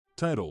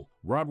Title: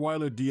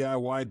 Rottweiler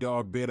DIY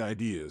Dog Bed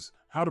Ideas,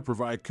 How to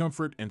Provide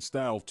Comfort and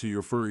Style to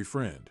Your Furry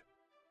Friend.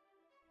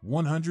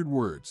 100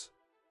 words.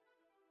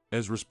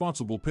 As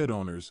responsible pet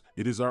owners,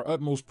 it is our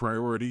utmost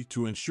priority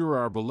to ensure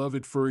our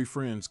beloved furry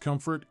friends'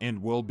 comfort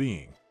and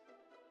well-being.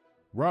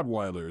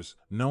 Rottweilers,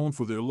 known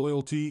for their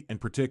loyalty and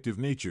protective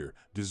nature,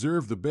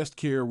 deserve the best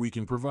care we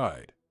can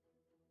provide.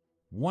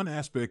 One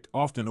aspect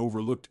often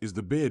overlooked is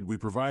the bed we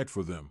provide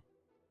for them.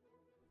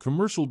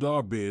 Commercial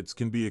dog beds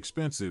can be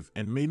expensive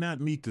and may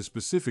not meet the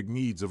specific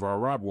needs of our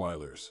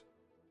Rottweilers.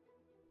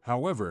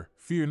 However,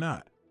 fear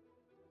not.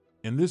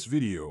 In this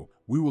video,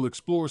 we will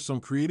explore some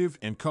creative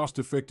and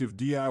cost-effective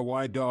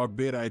DIY dog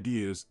bed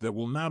ideas that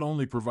will not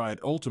only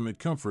provide ultimate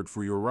comfort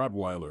for your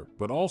Rottweiler,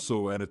 but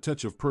also add a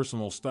touch of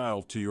personal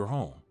style to your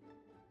home.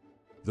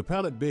 The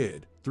pallet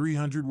bed,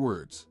 300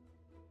 words.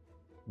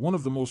 One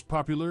of the most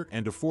popular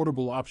and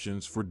affordable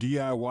options for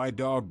DIY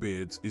dog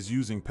beds is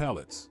using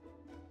pallets.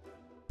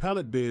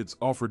 Pallet beds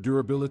offer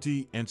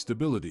durability and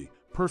stability,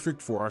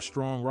 perfect for our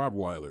strong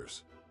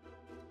Rottweilers.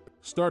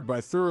 Start by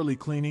thoroughly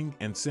cleaning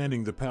and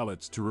sanding the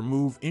pallets to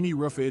remove any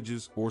rough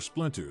edges or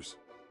splinters.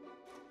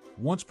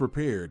 Once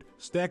prepared,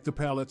 stack the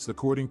pallets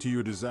according to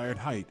your desired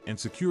height and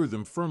secure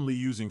them firmly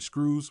using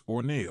screws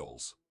or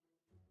nails.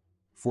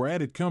 For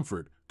added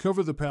comfort,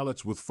 cover the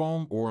pallets with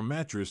foam or a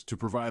mattress to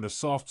provide a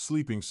soft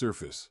sleeping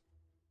surface.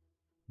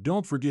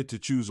 Don't forget to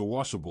choose a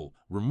washable,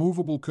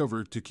 removable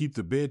cover to keep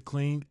the bed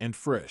clean and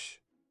fresh.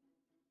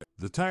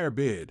 The tire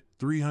bed,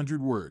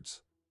 300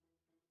 words.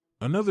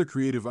 Another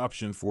creative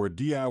option for a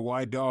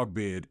DIY dog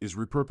bed is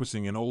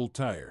repurposing an old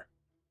tire.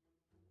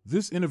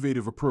 This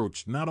innovative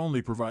approach not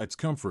only provides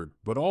comfort,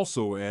 but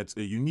also adds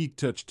a unique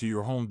touch to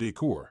your home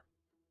decor.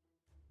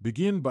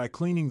 Begin by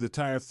cleaning the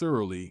tire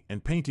thoroughly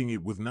and painting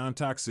it with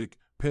non-toxic,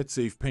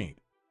 pet-safe paint.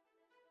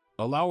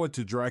 Allow it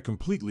to dry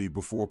completely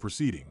before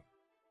proceeding.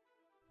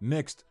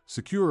 Next,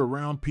 secure a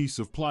round piece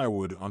of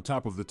plywood on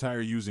top of the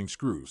tire using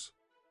screws.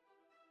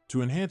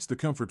 To enhance the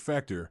comfort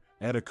factor,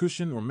 add a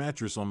cushion or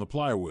mattress on the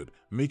plywood,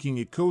 making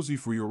it cozy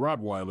for your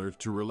Rottweiler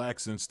to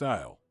relax in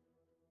style.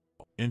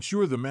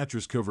 Ensure the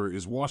mattress cover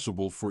is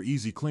washable for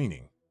easy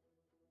cleaning.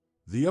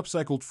 The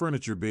upcycled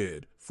furniture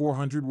bed,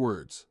 400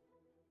 words.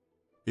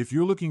 If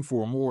you're looking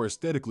for a more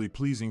aesthetically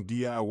pleasing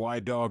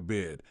DIY dog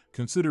bed,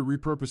 consider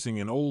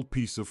repurposing an old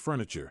piece of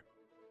furniture.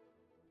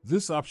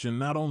 This option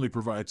not only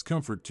provides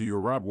comfort to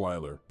your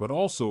Rottweiler, but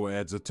also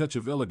adds a touch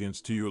of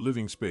elegance to your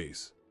living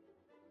space.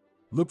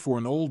 Look for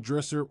an old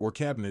dresser or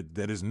cabinet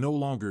that is no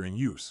longer in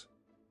use.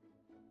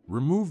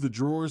 Remove the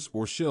drawers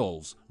or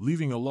shelves,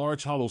 leaving a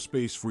large hollow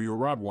space for your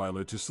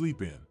Rottweiler to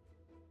sleep in.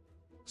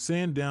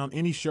 Sand down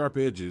any sharp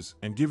edges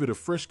and give it a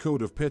fresh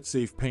coat of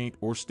pet-safe paint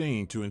or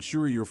stain to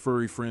ensure your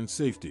furry friend's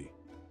safety.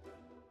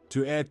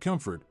 To add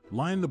comfort,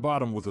 line the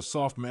bottom with a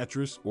soft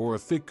mattress or a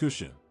thick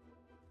cushion.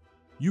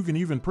 You can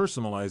even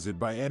personalize it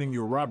by adding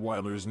your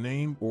Rottweiler's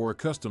name or a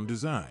custom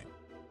design.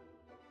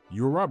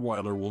 Your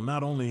Rottweiler will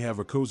not only have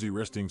a cozy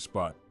resting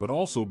spot, but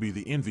also be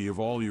the envy of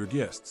all your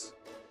guests.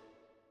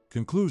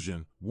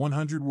 Conclusion,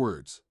 100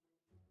 words.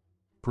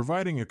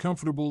 Providing a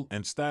comfortable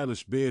and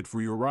stylish bed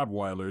for your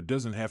Rottweiler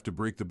doesn't have to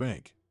break the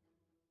bank.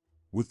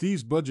 With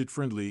these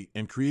budget-friendly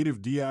and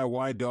creative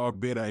DIY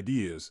dog bed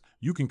ideas,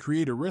 you can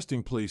create a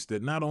resting place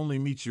that not only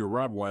meets your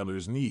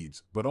Rottweiler's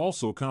needs, but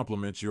also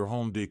complements your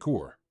home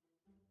decor.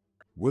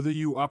 Whether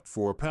you opt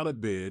for a pallet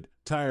bed,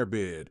 tire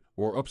bed,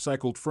 or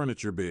upcycled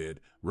furniture bed,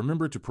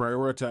 remember to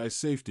prioritize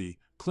safety,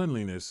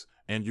 cleanliness,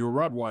 and your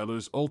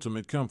Rottweiler's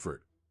ultimate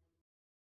comfort.